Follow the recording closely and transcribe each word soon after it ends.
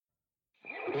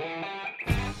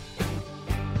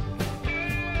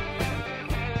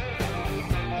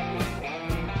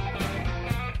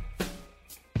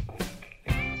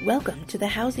Welcome to the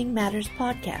Housing Matters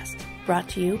Podcast, brought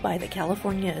to you by the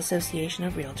California Association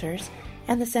of Realtors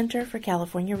and the Center for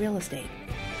California Real Estate.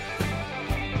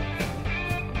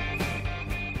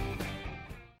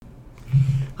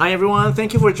 Hi everyone,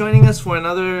 thank you for joining us for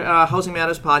another Housing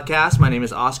Matters podcast. My name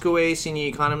is Oscar Wei, Senior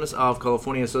Economist of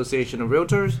California Association of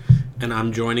Realtors. And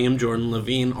I'm joining him, Jordan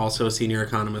Levine, also a Senior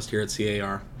Economist here at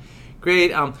CAR.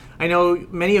 Great. I know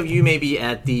many of you may be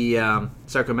at the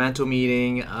Sacramento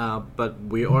meeting, but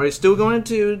we are still going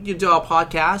to do our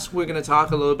podcast. We're going to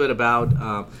talk a little bit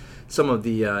about some of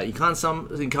the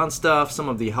econ stuff, some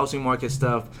of the housing market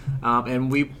stuff,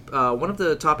 and one of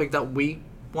the topics that we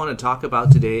want to talk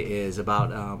about today is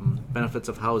about benefits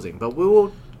of housing. But we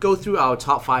will go through our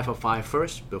top 5 of 5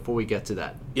 first before we get to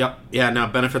that. Yep. Yeah, now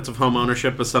benefits of home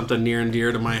ownership is something near and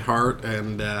dear to my heart,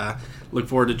 and look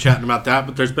forward to chatting about that.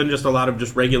 But there's been just a lot of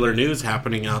just regular news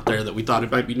happening out there that we thought it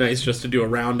might be nice just to do a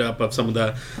roundup of some of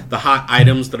the hot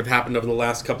items that have happened over the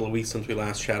last couple of weeks since we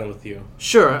last chatted with you.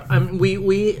 Sure.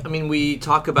 We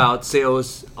talk about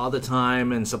sales all the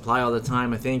time and supply all the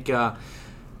time. I think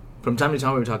from time to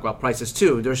time we talk about prices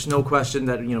too. There's no question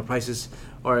that prices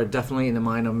are definitely in the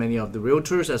mind of many of the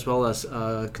realtors as well as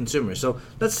consumers. So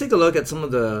let's take a look at some of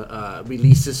the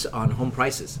releases on home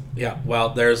prices. Yeah, well,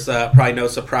 there's probably no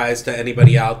surprise to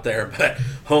anybody out there, but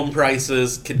home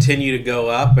prices continue to go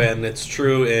up, and it's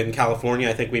true in California.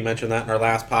 I think we mentioned that in our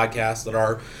last podcast, that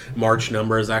our March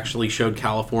numbers actually showed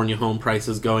California home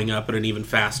prices going up at an even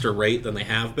faster rate than they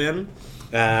have been.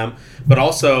 But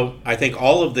also, I think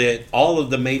all of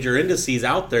the major indices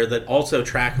out there that also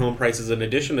track home prices in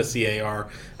addition to CAR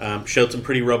showed some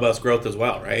pretty robust growth as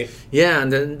well, right? Yeah,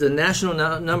 and the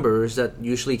national numbers that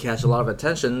usually catch a lot of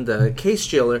attention, the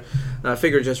Case-Shiller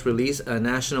figure just released, a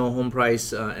national home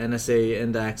price NSA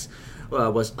index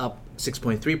was up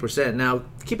 6.3%. Now,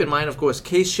 keep in mind, of course,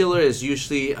 Case-Shiller is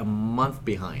usually a month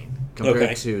behind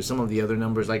compared to some of the other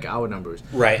numbers like our numbers.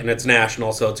 Right, and it's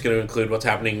national, so it's going to include what's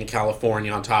happening in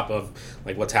California on top of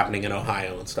like what's happening in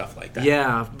Ohio and stuff like that.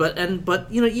 Yeah, but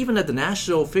even at the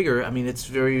national figure,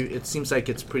 it seems like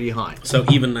it's pretty high. So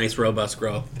even nice robust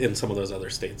growth in some of those other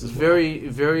states as well.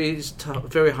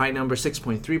 Very high number,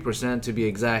 6.3% to be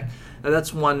exact. Now,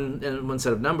 that's one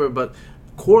set of number, but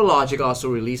CoreLogic also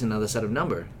released another set of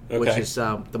number, which is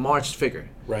the March figure.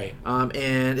 Right.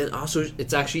 And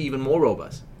it's actually even more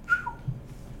robust,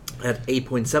 at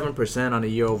 8.7% on a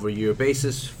year-over-year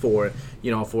basis for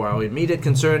our immediate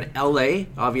concern, LA.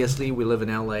 Obviously, we live in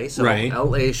LA, so right.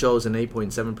 LA shows an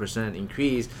 8.7%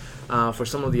 increase. For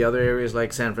some of the other areas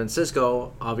like San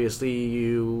Francisco, obviously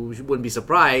you wouldn't be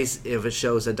surprised if it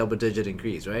shows a double-digit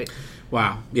increase, right?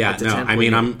 Wow. Yeah. No. I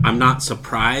mean, I'm not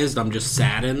surprised. I'm just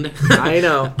saddened. I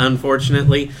know.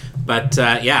 Unfortunately. But,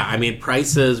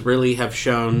 prices really have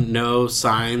shown no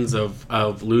signs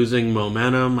of losing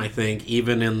momentum. I think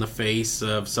even in the face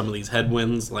of some of these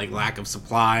headwinds like lack of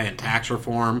supply and tax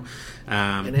reform.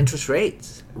 And interest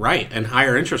rates. Right, and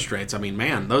higher interest rates. I mean,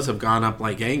 man, those have gone up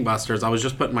like gangbusters. I was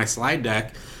just putting my slide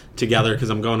deck together because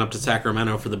I'm going up to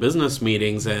Sacramento for the business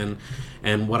meetings, and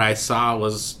what I saw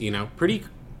was,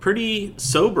 pretty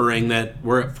sobering that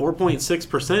we're at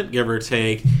 4.6%, give or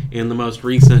take, in the most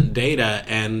recent data,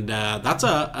 and that's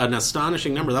an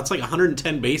astonishing number. That's like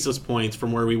 110 basis points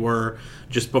from where we were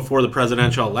just before the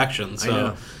presidential election.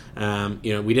 So, I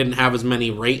know. We didn't have as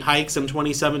many rate hikes in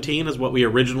 2017 as what we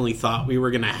originally thought we were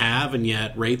going to have, and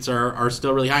yet rates are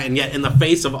still really high. And yet, in the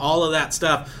face of all of that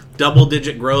stuff,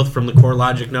 double-digit growth from the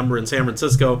CoreLogic number in San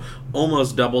Francisco,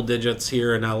 almost double digits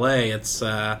here in LA.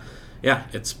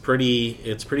 It's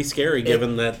pretty scary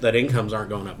given that incomes aren't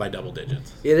going up by double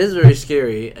digits. It is very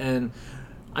scary, and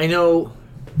I know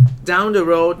down the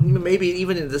road, maybe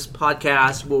even in this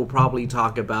podcast, we'll probably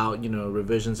talk about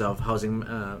revisions of housing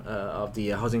of the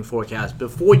housing forecast.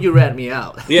 Before you rat me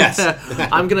out, yes,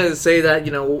 I'm gonna say that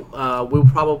we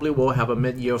probably will have a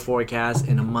mid-year forecast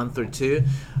in a month or two,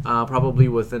 probably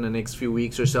within the next few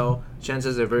weeks or so.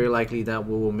 Chances are very likely that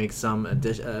we will make some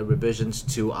revisions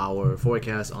to our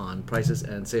forecast on prices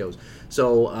and sales.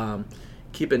 So.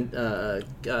 Tune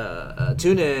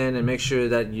in and make sure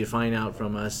that you find out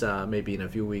from us maybe in a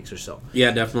few weeks or so.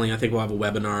 Yeah, definitely. I think we'll have a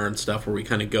webinar and stuff where we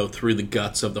kind of go through the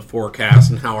guts of the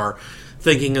forecast and how our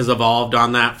thinking has evolved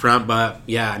on that front. But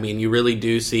yeah, I mean, you really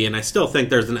do see, and I still think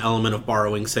there's an element of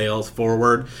borrowing sales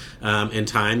forward in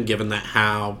time, given that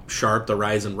how sharp the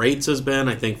rise in rates has been.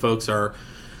 I think folks are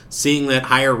seeing that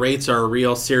higher rates are a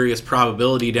real serious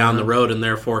probability down the road, and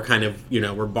therefore kind of,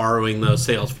 we're borrowing those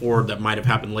sales forward that might have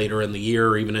happened later in the year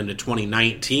or even into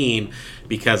 2019,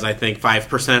 because I think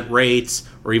 5% rates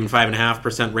or even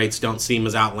 5.5% rates don't seem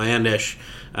as outlandish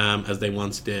as they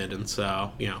once did. And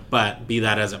so, but be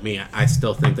that as it may, I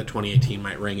still think that 2018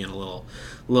 might ring in a little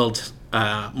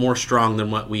more strong than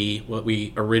what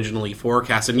we originally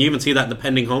forecast. And you even see that in the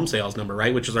pending home sales number,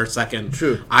 right? Which is our second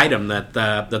item, that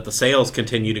the sales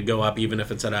continue to go up, even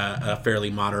if it's at a fairly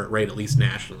moderate rate, at least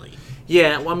nationally.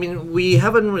 Yeah, well, I mean, we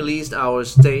haven't released our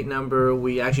state number.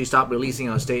 We actually stopped releasing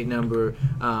our state number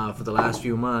for the last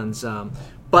few months.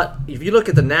 But if you look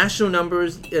at the national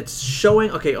numbers, it's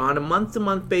showing, okay, on a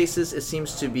month-to-month basis, it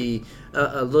seems to be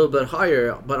a little bit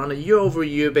higher. But on a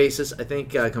year-over-year basis, I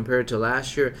think compared to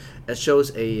last year, it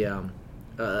shows a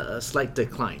slight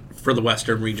decline. For the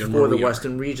Western region. For the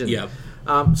Western region. Yeah.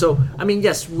 So, I mean,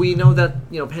 yes, we know that,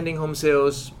 pending home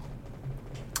sales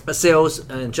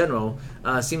in general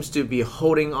seems to be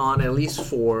holding on, at least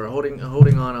for holding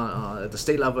on at the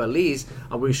state level. At least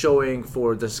we're showing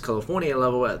for this California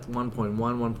level at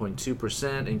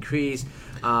 1.2% increase.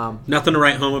 Nothing to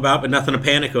write home about, but nothing to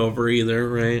panic over either,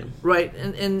 right? Right,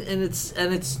 and it's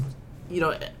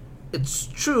it's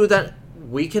true that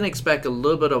we can expect a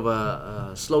little bit of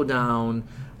a slowdown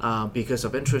because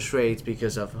of interest rates,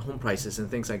 because of home prices and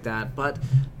things like that. But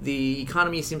the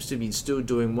economy seems to be still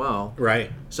doing well.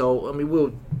 Right. So, I mean,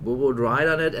 we'll ride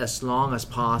on it as long as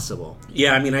possible.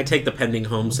 Yeah, I mean, I take the pending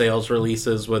home sales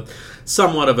releases with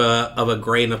somewhat of a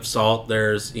grain of salt.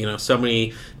 There's, so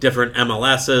many different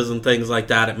MLSs and things like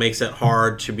that. It makes it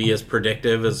hard to be as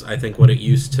predictive as I think what it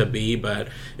used to be, but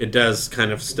it does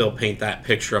kind of still paint that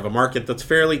picture of a market that's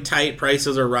fairly tight.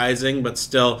 Prices are rising, but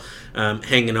still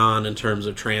hanging on in terms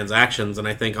of transactions. And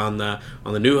I think on the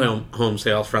new home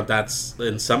sales front, that's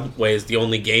in some ways the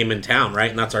only game in town, right?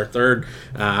 And that's our third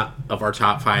of our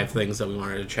top 5 things that we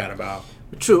wanted to chat about.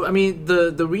 True. I mean,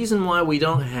 the reason why we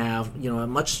don't have a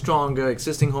much stronger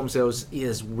existing home sales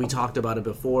is, we talked about it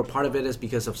before. Part of it is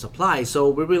because of supply. So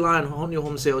we rely on new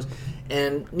home sales,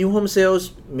 and new home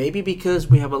sales maybe because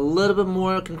we have a little bit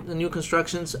more new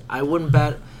constructions. I wouldn't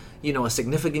bet a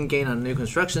significant gain on new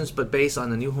constructions, but based on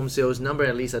the new home sales number,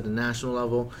 at least at the national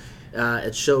level,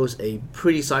 it shows a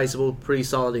pretty sizable, pretty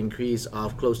solid increase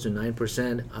of close to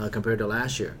 9% compared to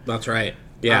last year. That's right.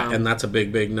 Yeah, and that's a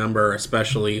big number,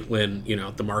 especially when,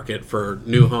 the market for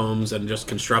new homes and just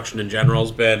construction in general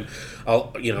has been,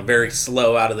 very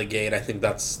slow out of the gate. I think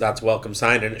that's a welcome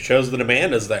sign, and it shows the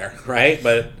demand is there, right?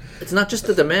 But it's not just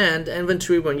the demand.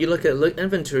 Inventory, when you look at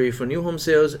inventory for new home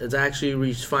sales, it's actually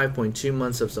reached 5.2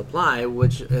 months of supply,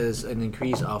 which is an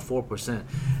increase of 4%.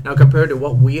 Now, compared to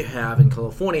what we have in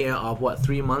California of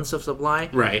 3 months of supply?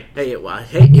 Right. Hey,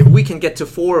 if we can get to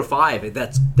 4 or 5,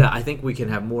 I think we can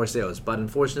have more sales. But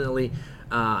unfortunately,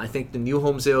 I think the new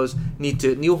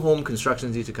home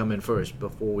constructions need to come in first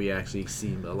before we actually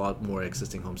see a lot more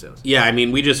existing home sales. Yeah, I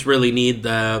mean, we just really need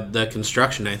the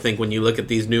construction. I think when you look at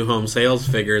these new home sales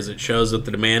figures, it shows that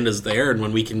the demand is there, and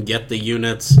when we can get the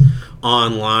units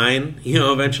online,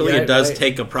 eventually it does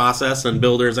take a process, and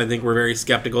builders, I think, were very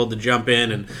skeptical to jump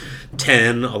in and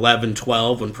 10, 11,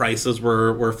 12 when prices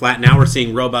were flat. Now we're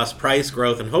seeing robust price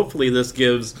growth, and hopefully this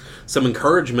gives some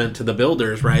encouragement to the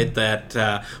builders, right,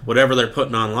 that whatever they're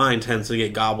putting online tends to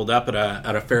get gobbled up at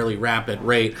a fairly rapid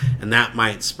rate, and that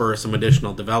might spur some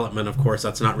additional development. Of course,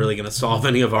 that's not really going to solve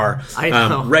any of our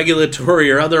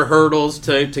regulatory or other hurdles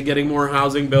to getting more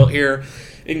housing built here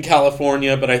in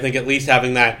California, but I think at least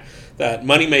having that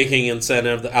money-making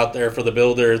incentive out there for the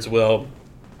builders will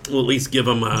at least give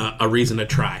them a reason to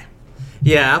try.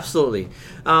 Yeah, absolutely.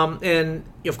 And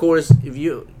of course, if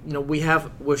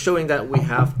we're showing that we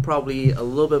have probably a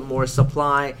little bit more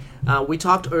supply. We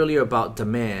talked earlier about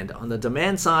demand. On the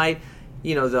demand side,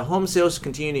 the home sales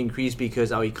continue to increase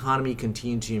because our economy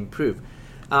continues to improve.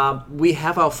 We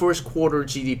have our first quarter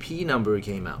GDP number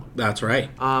came out. That's right.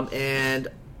 And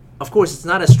of course, it's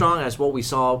not as strong as what we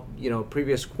saw,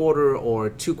 previous quarter or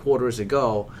 2 quarters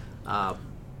ago.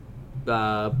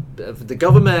 The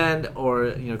government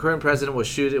or current president was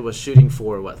shooting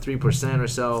for 3% or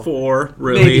so. 4,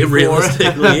 really,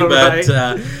 realistically, but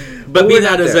right? But be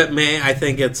that as it may, I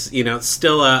think it's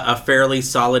still a fairly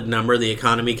solid number. The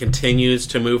economy continues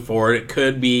to move forward. It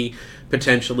could be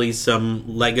potentially some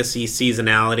legacy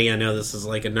seasonality. I know this is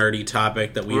like a nerdy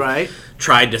topic that we've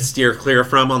tried to steer clear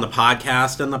from on the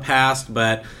podcast in the past,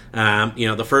 but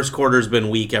The first quarter's been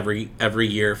weak every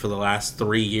year for the last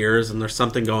 3 years, and there's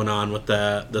something going on with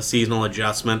the seasonal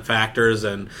adjustment factors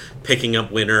and picking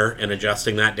up winter and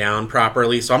adjusting that down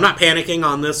properly. So I'm not panicking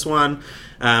on this one.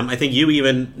 I think you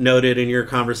even noted in your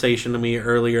conversation to me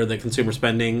earlier that consumer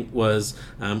spending was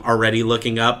already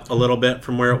looking up a little bit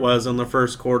from where it was in the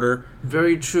first quarter.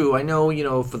 Very true. I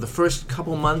know, for the first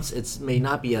couple months, it may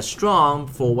not be as strong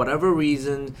for whatever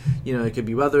reason. It could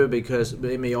be weather, because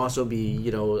it may also be,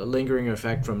 a lingering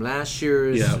effect from last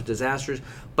year's disasters.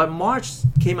 But March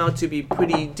came out to be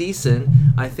pretty decent.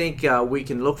 I think we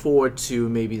can look forward to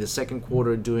maybe the second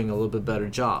quarter doing a little bit better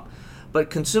job. But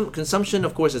consumption,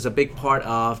 of course, is a big part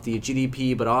of the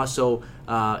GDP, but also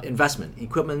investment,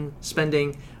 equipment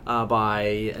spending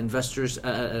by investors,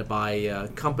 by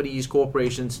companies,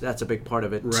 corporations. That's a big part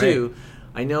of it, too.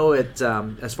 I know it,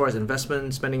 as far as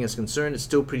investment spending is concerned, it's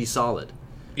still pretty solid.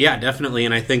 Yeah, definitely,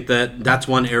 and I think that's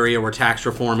one area where tax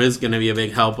reform is going to be a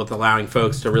big help with allowing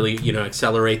folks to really,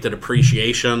 accelerate the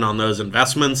depreciation on those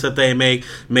investments that they make.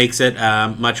 Makes it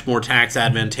much more tax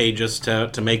advantageous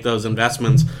to make those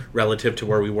investments relative to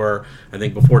where we were, I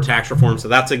think, before tax reform. So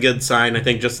that's a good sign. I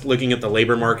think just looking at the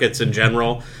labor markets in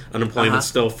general, unemployment's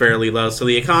still fairly low. So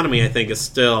the economy, I think, is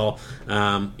still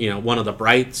one of the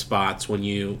bright spots when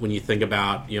you think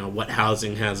about what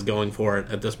housing has going for it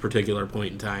at this particular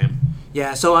point in time.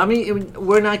 Yeah, so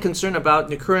we're not concerned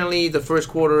about currently the first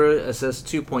quarter says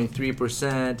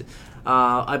 2.3%.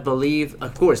 I believe,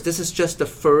 of course, this is just the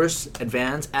first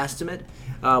advanced estimate.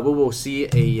 We will see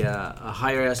a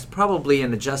higher, probably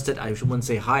an adjusted, I wouldn't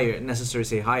say higher, necessarily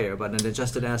say higher, but an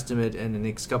adjusted estimate in the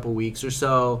next couple weeks or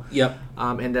so. Yep.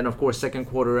 And then, of course, second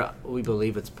quarter, we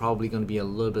believe it's probably going to be a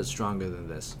little bit stronger than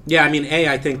this. Yeah,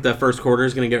 I think the first quarter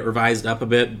is going to get revised up a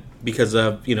bit because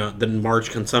of, the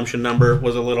March consumption number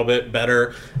was a little bit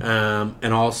better,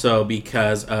 and also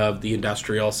because of the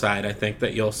industrial side. I think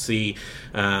that you'll see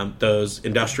those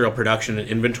industrial production and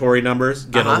inventory numbers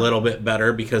get a little bit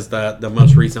better because the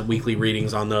most recent weekly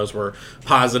readings on those were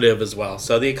positive as well.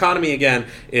 So the economy, again,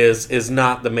 is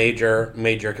not the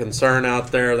major concern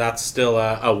out there. That's still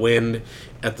a win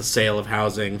at the sale of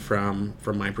housing from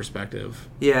my perspective.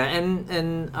 Yeah,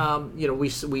 and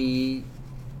we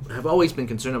have always been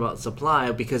concerned about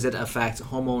supply because it affects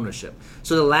home ownership.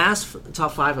 So the last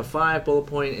top 5 of 5 bullet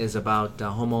point is about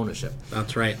home ownership.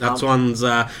 That's right. That's one's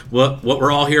what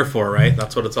we're all here for, right?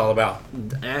 That's what it's all about.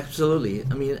 Absolutely.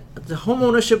 The home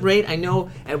ownership rate, I know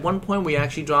at one point we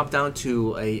actually dropped down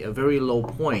to a very low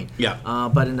point. Yeah.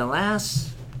 But in the last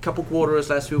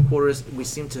few quarters, we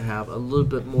seem to have a little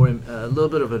bit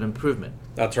of an improvement.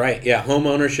 That's right. Yeah, home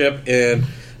ownership in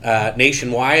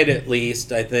nationwide, at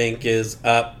least, I think, is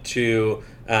up to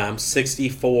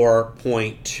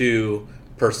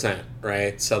 64.2%.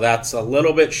 Right, so that's a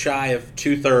little bit shy of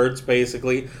 2/3,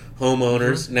 basically,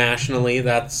 homeowners nationally.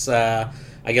 That's I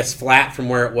guess flat from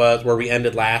where we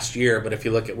ended last year. But if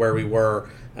you look at where we were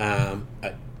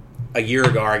a year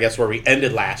ago, or I guess where we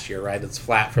ended last year, right? It's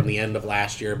flat from the end of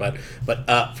last year, but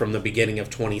up from the beginning of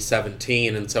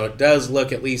 2017. And so it does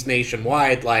look, at least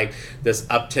nationwide, like this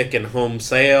uptick in home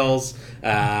sales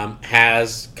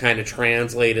has kind of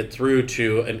translated through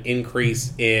to an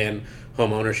increase in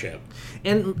home ownership.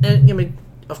 And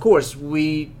of course,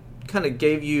 we kind of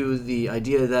gave you the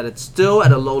idea that it's still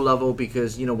at a low level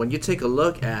because, when you take a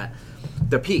look at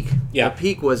the peak. Yeah. The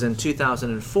peak was in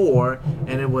 2004,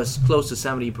 and it was close to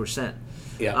 70%.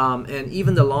 Yeah. And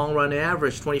even the long-run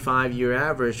average, 25-year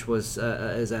average, is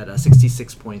at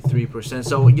 66.3%.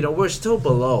 So, we're still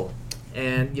below.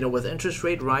 And, with interest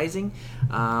rate rising,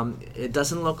 it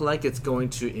doesn't look like it's going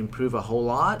to improve a whole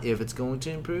lot, if it's going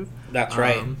to improve. That's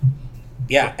right.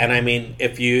 Yeah, and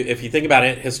if you think about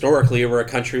it, historically, we're a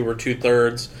country where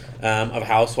 2/3 of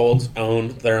households own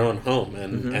their own home,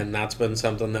 and that's been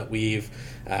something that we've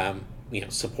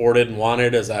supported and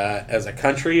wanted as a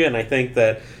country. And I think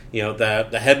that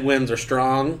the headwinds are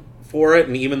strong for it,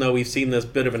 and even though we've seen this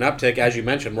bit of an uptick, as you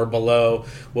mentioned, we're below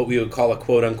what we would call a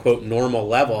quote-unquote normal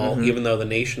level, even though the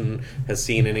nation has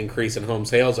seen an increase in home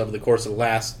sales over the course of the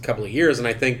last couple of years. And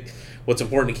I think what's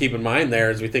important to keep in mind there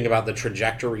as we think about the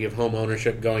trajectory of home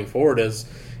ownership going forward is,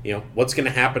 what's going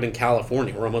to happen in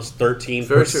California. We're almost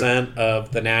 13%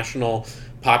 of the national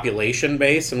population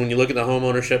base. And when you look at the home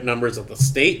ownership numbers at the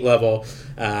state level,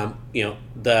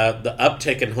 the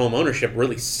uptick in home ownership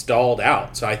really stalled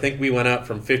out. So I think we went up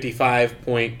from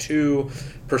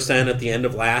 55.2% at the end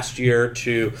of last year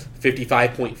to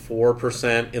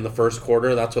 55.4% in the first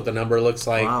quarter. That's what the number looks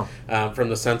like. Wow. From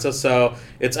the census. So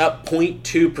it's up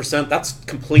 0.2%. That's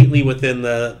completely within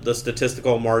the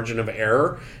statistical margin of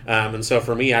error. And so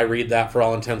for me, I read that for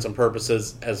all intents and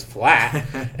purposes as flat.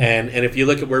 and if you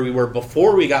look at where we were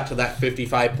before we got to that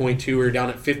 55.2, we were down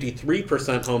at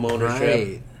 53% home ownership.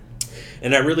 Right.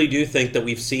 And I really do think that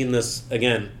we've seen this,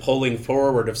 again, pulling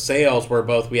forward of sales where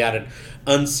both we had an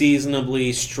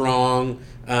unseasonably strong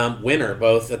winter,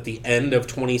 both at the end of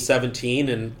 2017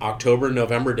 in October,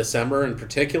 November, December in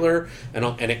particular, and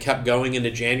it kept going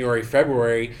into January,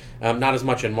 February, not as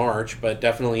much in March, but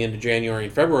definitely into January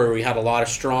and February. We had a lot of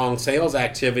strong sales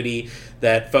activity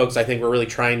that folks, I think, were really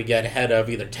trying to get ahead of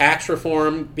either tax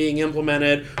reform being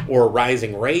implemented or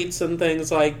rising rates and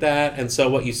things like that. And so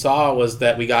what you saw was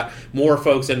that we got more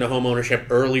folks into home ownership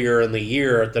earlier in the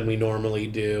year than we normally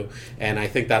do, and I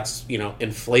think that's,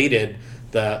 inflated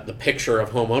the picture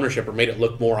of home ownership or made it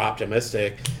look more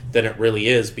optimistic than it really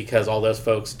is, because all those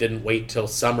folks didn't wait till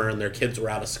summer and their kids were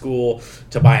out of school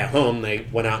to buy a home. They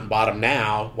went out and bought them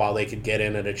now while they could get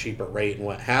in at a cheaper rate and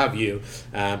what have you.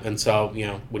 And so,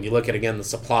 when you look at, again, the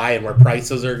supply and where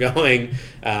prices are going,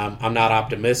 I'm not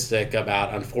optimistic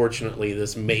about, unfortunately,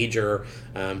 this major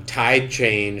tide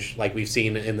change like we've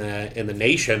seen in the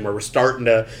nation, where we're starting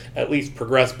to at least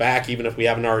progress back, even if we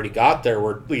haven't already got there.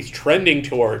 We're at least trending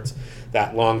towards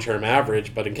that long-term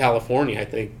average. But in California, I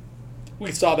think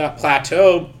we saw that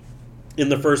plateau in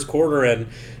the first quarter, and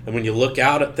when you look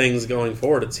out at things going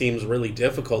forward, it seems really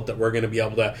difficult that we're going to be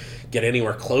able to get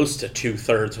anywhere close to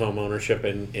 2/3 home ownership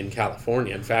in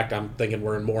California. In fact, I'm thinking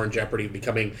we're more in jeopardy of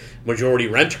becoming majority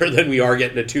renter than we are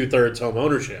getting to 2/3 home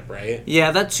ownership, right?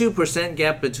 Yeah, that 2%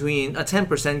 gap between, a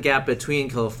 10% gap between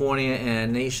California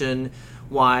and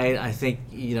nationwide, I think,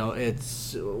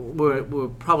 we're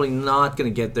probably not going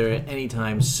to get there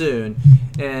anytime soon.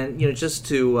 And, just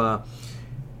to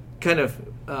kind of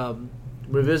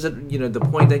revisit, the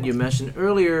point that you mentioned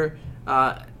earlier,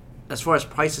 as far as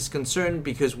price is concerned,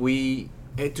 because we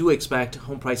do expect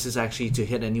home prices actually to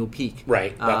hit a new peak.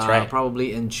 Right, that's right.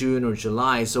 Probably in June or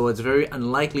July. So it's very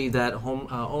unlikely that home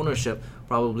ownership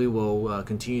probably will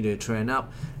continue to trend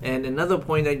up. And another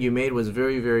point that you made was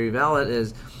very, very valid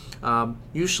is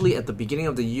usually at the beginning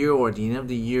of the year or at the end of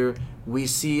the year, we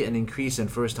see an increase in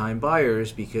first-time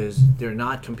buyers because they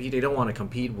don't want to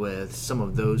compete with some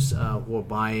of those who are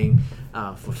buying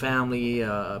for family,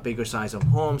 a bigger size of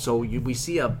home. So we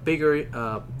see a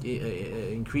bigger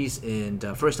increase in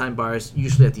first-time buyers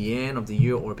usually at the end of the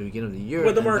year or beginning of the year.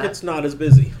 When the market's not as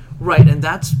busy. Right, and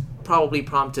that's probably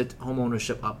prompted home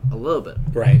ownership up a little bit.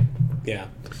 Right, yeah.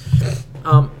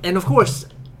 And of course,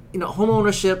 home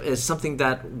ownership is something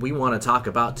that we want to talk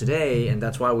about today, and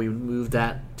that's why we moved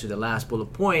that to the last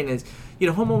bullet point. Is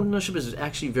home ownership is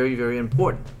actually very, very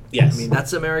important. Yes, I mean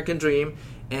that's the American dream,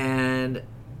 and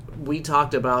we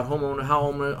talked about how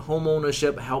home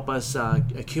ownership help us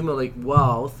accumulate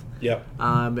wealth. Yep.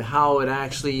 How it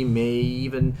actually may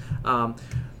even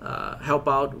help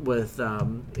out with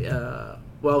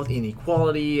wealth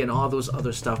inequality and all those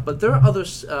other stuff. But there are other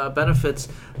benefits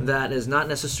that is not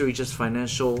necessarily just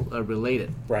financial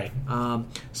related. Right.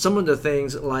 Some of the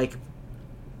things like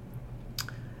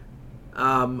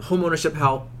home ownership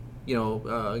help,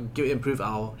 improve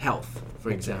our health,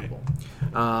 for example.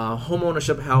 Home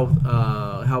ownership help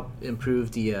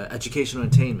improve the educational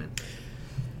attainment.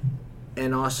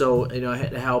 And also,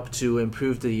 help to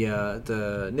improve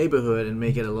the neighborhood and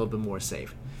make it a little bit more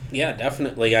safe. Yeah,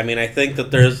 definitely. I mean, I think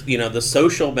that there's, the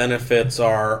social benefits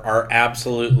are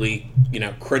absolutely,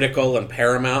 critical and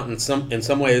paramount. In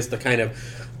some ways, the kind of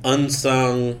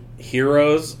unsung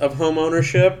heroes of home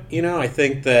ownership. I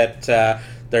think that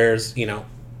there's,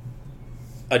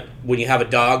 when you have a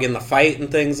dog in the fight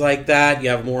and things like that, you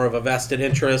have more of a vested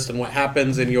interest in what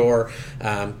happens in your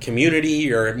community.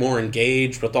 You're more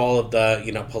engaged with all of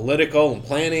the, political and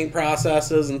planning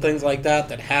processes and things like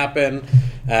that happen.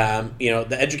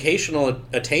 The educational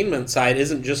attainment side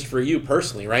isn't just for you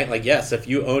personally, right? Like, yes, if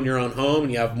you own your own home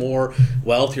and you have more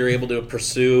wealth, you're able to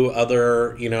pursue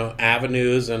other,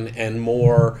 avenues and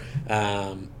more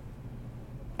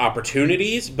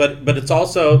opportunities, but it's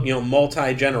also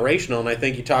multi-generational, and I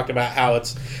think you talked about how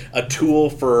it's a tool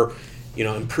for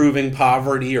improving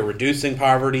poverty or reducing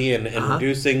poverty and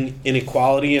reducing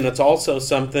inequality. And it's also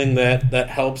something that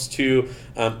helps to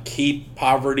keep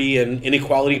poverty and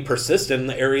inequality persistent in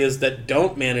the areas that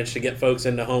don't manage to get folks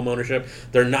into home ownership.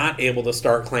 They're not able to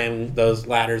start climbing those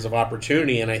ladders of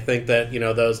opportunity. And I think that,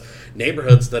 those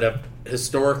neighborhoods that have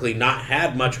historically not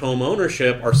had much home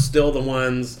ownership are still the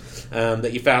ones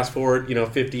that you fast forward,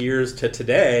 50 years to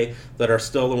today, that are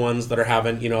still the ones that are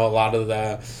having, a lot of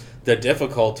the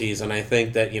difficulties. And I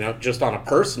think that, just on a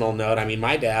personal note, I mean,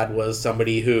 my dad was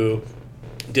somebody who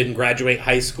didn't graduate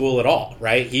high school at all,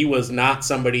 right? He was not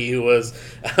somebody who was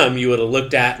you would have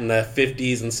looked at in the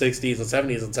 50s and 60s and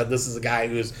 70s and said, this is a guy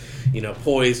who's,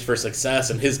 poised for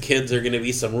success and his kids are going to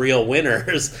be some real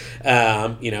winners.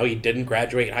 He didn't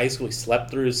graduate high school. He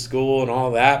slept through school and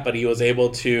all that, but he was able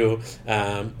to,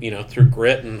 through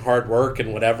grit and hard work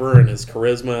and whatever, and his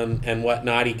charisma and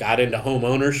whatnot, he got into home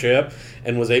ownership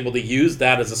and was able to use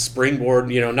that as a springboard,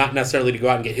 not necessarily to go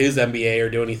out and get his MBA or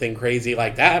do anything crazy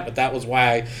like that, but that was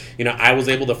why, I was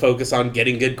able to focus on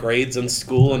getting good grades in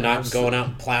school and not going out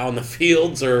and plowing the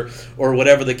fields or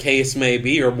whatever the case may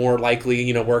be, or more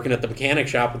likely, working at the mechanic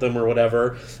shop with them or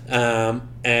whatever,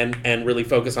 and really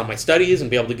focus on my studies and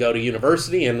be able to go to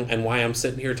university, and why I'm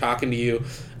sitting here talking to you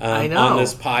on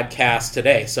this podcast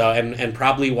today. So, and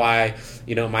probably why,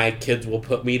 my kids will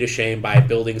put me to shame by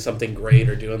building something great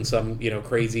or doing some,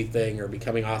 crazy thing or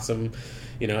becoming awesome,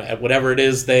 at whatever it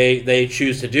is they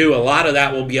choose to do. A lot of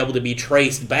that will be able to be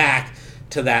traced back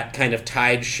to that kind of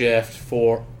tide shift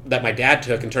that my dad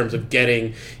took in terms of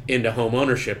getting into home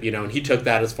ownership, and he took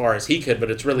that as far as he could,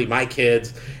 but it's really my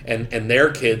kids and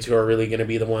their kids who are really going to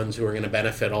be the ones who are going to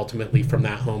benefit ultimately from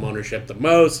that home ownership the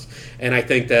most. And I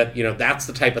think that, that's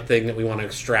the type of thing that we want to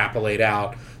extrapolate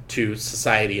out to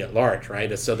society at large,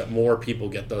 right? Is so that more people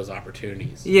get those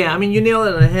opportunities. Yeah, I mean, you nailed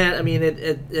it on the head. I mean,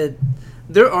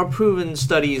 there are proven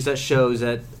studies that shows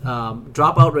that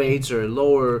dropout rates are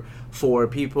lower for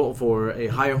people for a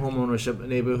higher home ownership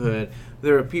neighborhood.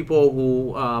 There are people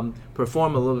who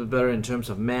perform a little bit better in terms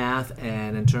of math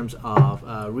and in terms of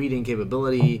reading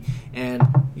capability, and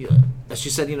as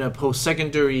you said,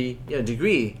 post-secondary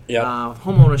degree. Yep.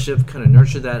 Home ownership kind of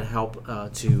nurture that, help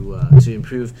to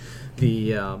improve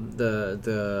the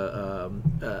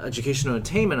educational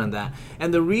attainment on that.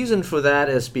 And the reason for that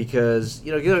is because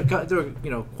there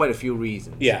are quite a few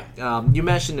reasons. Yeah. You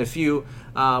mentioned a few,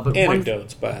 but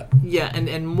anecdotes, but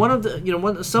and one of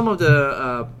the some of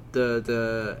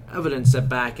the evidence that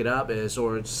back it up is,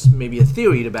 or it's maybe a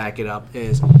theory to back it up,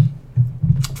 is,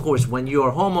 of course, when you're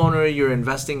a homeowner, you're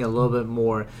investing a little bit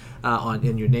more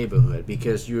in your neighborhood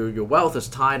because your wealth is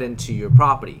tied into your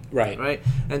property, right?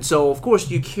 And so, of course,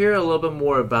 you care a little bit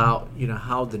more about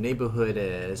how the neighborhood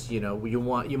is. You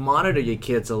monitor your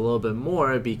kids a little bit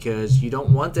more because you don't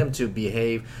want them to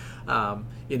behave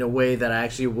in a way that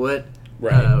actually would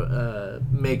put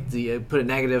a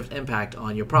negative impact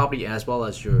on your property as well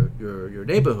as your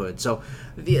neighborhood. So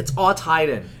it's all tied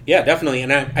in. Yeah, definitely.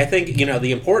 And I think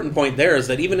the important point there is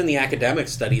that even in the academic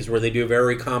studies where they do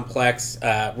very complex,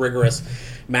 rigorous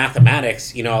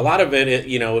mathematics, a lot of it,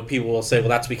 people will say, well,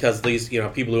 that's because these,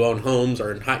 people who own homes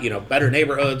are in, better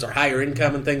neighborhoods or higher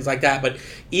income and things like that. But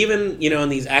even, in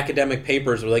these academic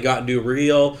papers where they go out and do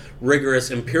real rigorous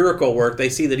empirical work, they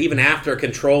see that even after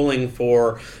controlling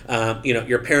for,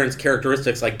 your parents'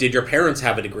 characteristics, like did your parents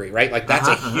have a degree, right? Like that's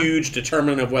a huge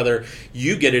determinant of whether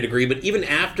you get a degree. But even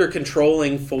after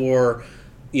controlling for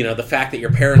the fact that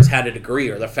your parents had a degree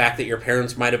or the fact that your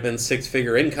parents might have been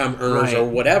six-figure income earners or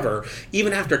whatever,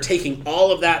 even after taking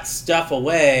all of that stuff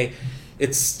away,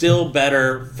 it's still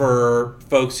better for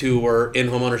folks who were in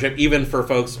homeownership, even for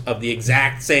folks of the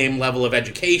exact same level of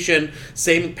education,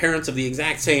 same parents of the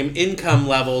exact same income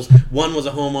levels. One was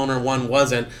a homeowner, one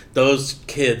wasn't. Those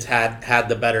kids had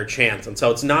the better chance. And so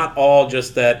it's not all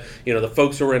just that, the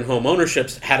folks who were in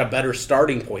homeownership had a better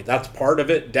starting point. That's part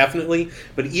of it, definitely.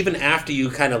 But even after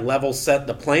you kind of level set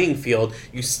the playing field,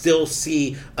 you still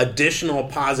see additional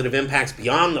positive impacts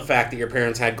beyond the fact that your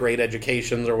parents had great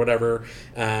educations or whatever,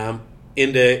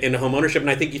 into home ownership.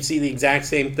 And I think you see the exact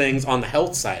same things on the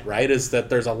health side, right? Is that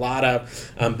there's a lot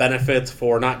of benefits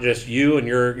for not just you and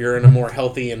you're in a more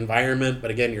healthy environment,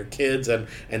 but again, your kids, and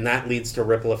that leads to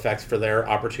ripple effects for their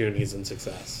opportunities and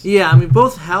success. Yeah, I mean,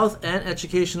 both health and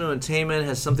educational attainment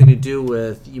has something to do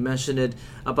with, you mentioned it,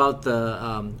 about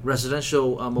the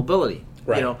residential mobility.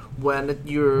 Right. You know, when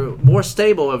you're more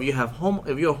stable, if you're a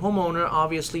homeowner,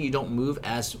 obviously you don't move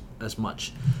as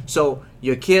much. So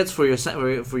your kids, for your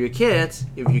kids,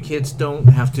 if your kids don't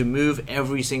have to move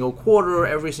every single quarter or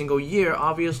every single year,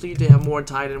 obviously they have more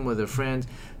tied in with their friends.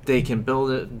 They can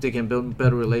build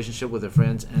better relationship with their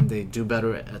friends, and they do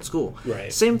better at school.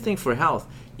 Right. Same thing for health.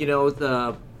 You know,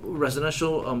 the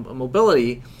residential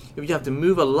mobility. If you have to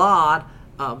move a lot,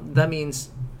 that means,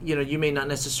 you know, you may not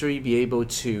necessarily be able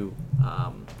to,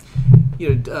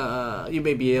 you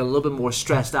may be a little bit more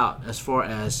stressed out as far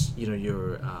as, you know,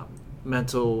 your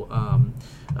mental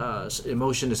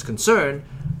emotion is concerned.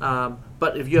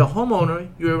 But if you're a homeowner,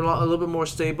 you're a little bit more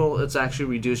stable. It's actually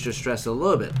reduced your stress a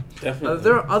little bit. Definitely.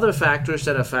 There are other factors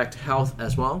that affect health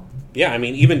as well. Yeah, I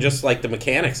mean, even just like the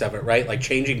mechanics of it, right? Like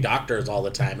changing doctors all the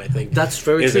time, I think that's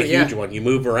very is true, a huge one. You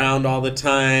move around all the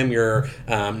time. You're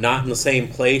not in the same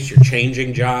place. You're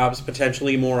changing jobs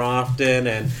potentially more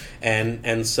often,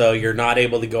 and so you're not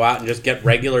able to go out and just get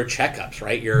regular checkups,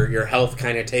 right? Your health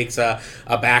kind of takes a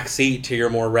back seat to your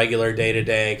more regular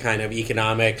day-to-day kind of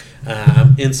economic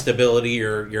instability,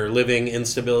 your living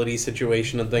instability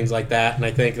situation, and things like that. And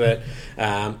I think that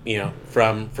you know,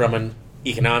 from an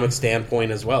economic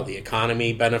standpoint as well, the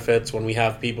economy benefits when we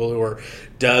have people who are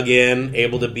dug in,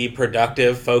 able to be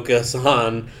productive, focus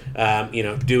on you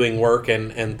know, doing work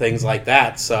and things like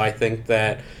that. So I think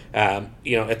that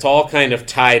you know, it's all kind of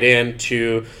tied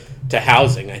into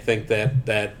housing. I think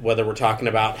that whether we're talking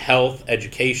about health,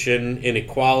 education,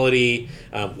 inequality,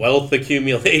 wealth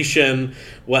accumulation,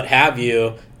 what have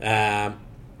you,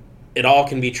 it all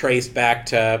can be traced back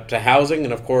to housing,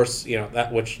 and of course, you know,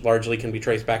 that which largely can be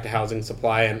traced back to housing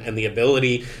supply and the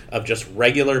ability of just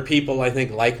regular people, I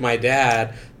think, like my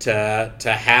dad, to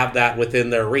have that within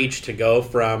their reach, to go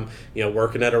from, you know,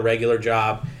 working at a regular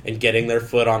job and getting their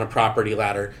foot on a property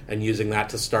ladder and using that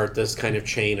to start this kind of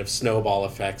chain of snowball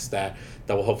effects that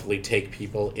will hopefully take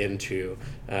people into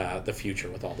the future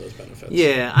with all those benefits.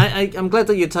 Yeah, I'm glad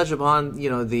that you touched upon, you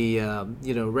know, the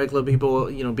you know, regular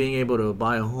people, you know, being able to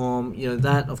buy a home. You know,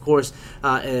 that of course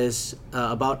is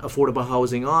about affordable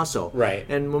housing also. Right.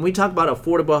 And when we talk about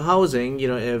affordable housing, you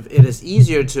know, if it is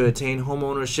easier to attain home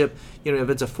ownership, you know, if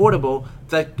it's affordable,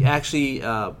 that actually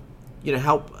you know,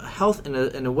 help health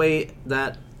in a way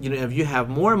that, you know, if you have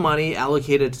more money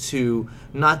allocated to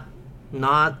not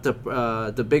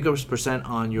the biggest percent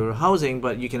on your housing,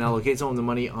 but you can allocate some of the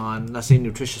money on, let's say,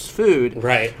 nutritious food,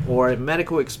 right, or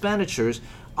medical expenditures.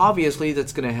 Obviously,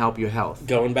 that's going to help your health.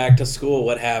 Going back to school,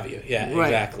 what have you? Yeah, right.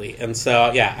 Exactly. And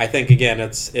so, yeah, I think again,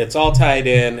 it's all tied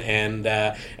in, and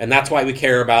that's why we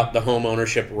care about the home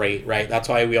ownership rate, right? That's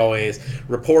why we always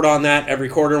report on that every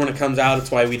quarter when it comes out. It's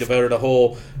why we devoted a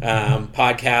whole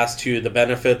podcast to the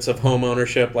benefits of home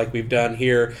ownership, like we've done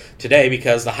here today.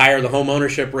 Because the higher the home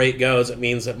ownership rate goes, it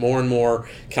means that more and more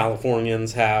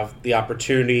Californians have the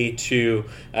opportunity to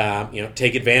you know,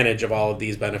 take advantage of all of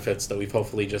these benefits that we've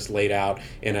hopefully just laid out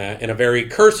in a very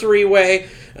cursory way,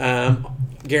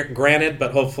 granted,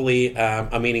 but hopefully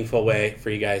a meaningful way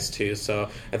for you guys too. So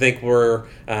I think we're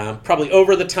probably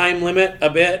over the time limit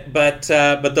a bit, but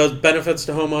those benefits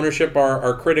to home ownership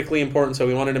are critically important. So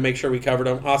we wanted to make sure we covered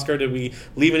them. Oscar, did we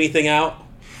leave anything out?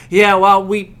 Yeah, well,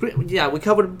 we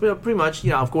covered pretty much.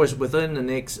 You know, of course, within the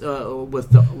next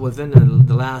within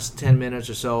the last 10 minutes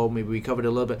or so, maybe we covered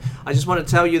a little bit. I just want to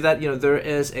tell you that, you know, there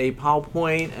is a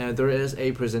PowerPoint and there is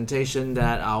a presentation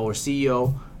that our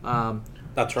CEO,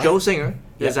 that's right, Joe Singer,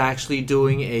 is actually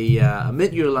doing a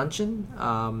mid-year luncheon.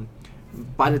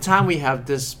 By the time we have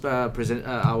this our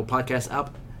podcast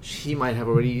up, he might have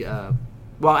already.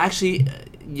 Well, actually,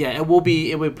 yeah, it will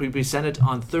be presented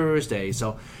on Thursday.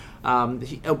 So.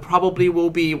 It probably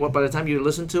will be, by the time you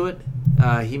listen to it,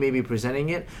 he may be presenting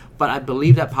it, but I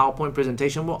believe that PowerPoint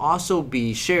presentation will also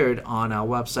be shared on our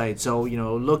website, so, you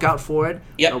know, look out for it.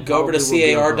 Yep, go over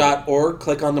to car.org,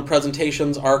 click on the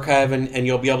presentations archive, and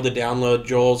you'll be able to download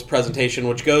Joel's presentation,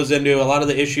 which goes into a lot of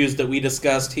the issues that we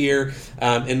discussed here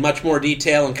in much more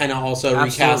detail, and kind of also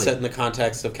recasts it in the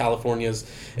context of California's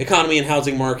economy and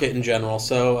housing market in general.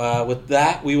 So with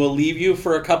that, we will leave you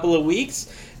for a couple of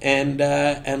weeks, and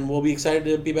we'll be excited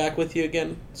to be back with you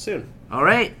again soon. All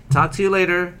right. Talk to you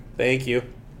later. Thank you.